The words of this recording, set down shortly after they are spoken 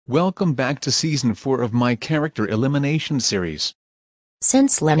Welcome back to Season 4 of my character elimination series.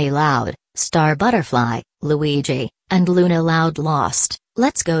 Since Lenny Loud, Star Butterfly, Luigi, and Luna Loud lost,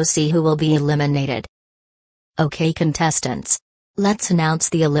 let's go see who will be eliminated. Okay contestants. Let's announce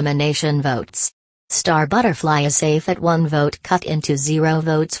the elimination votes. Star Butterfly is safe at 1 vote, cut into 0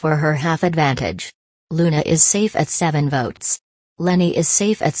 votes for her half advantage. Luna is safe at 7 votes. Lenny is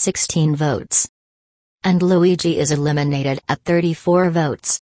safe at 16 votes. And Luigi is eliminated at 34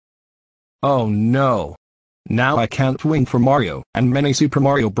 votes. Oh no. Now I can't win for Mario, and many Super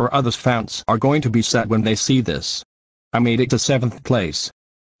Mario Bros. Fans are going to be sad when they see this. I made it to 7th place.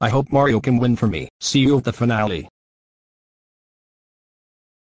 I hope Mario can win for me. See you at the finale.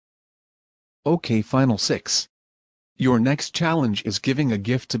 Okay, Final 6. Your next challenge is giving a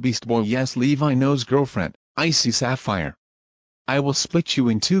gift to BeastBoyYesLeviNo's girlfriend, IcySapphire. I will split you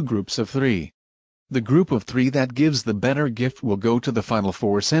in 2 groups of 3. The group of 3 that gives the better gift will go to the Final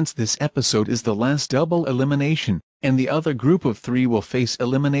 4 since this episode is the last double elimination, and the other group of 3 will face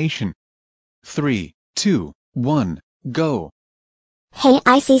elimination. 3, 2, 1, go! Hey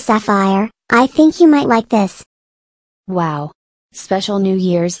IcySapphire, I think you might like this. Wow. Special New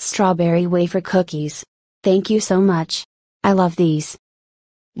Year's strawberry wafer cookies. Thank you so much. I love these.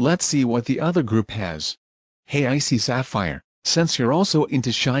 Let's see what the other group has. Hey IcySapphire, since you're also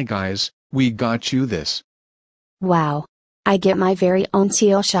into Shy Guys, we got you this. Wow. I get my very own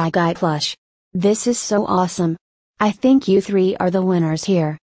Teal Shy Guy plush. This is so awesome. I think you 3 are the winners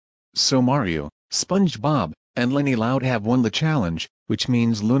here. So Mario, SpongeBob, and Lenny Loud have won the challenge, which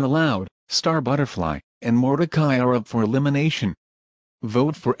means Luna Loud, Star Butterfly, and Mordecai are up for elimination.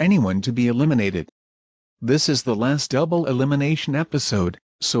 Vote for anyone to be eliminated. This is the last double elimination episode,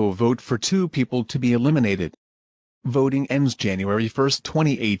 so vote for 2 people to be eliminated. Voting ends January 1,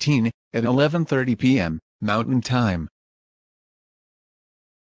 2018, at 11:30 p.m. Mountain Time.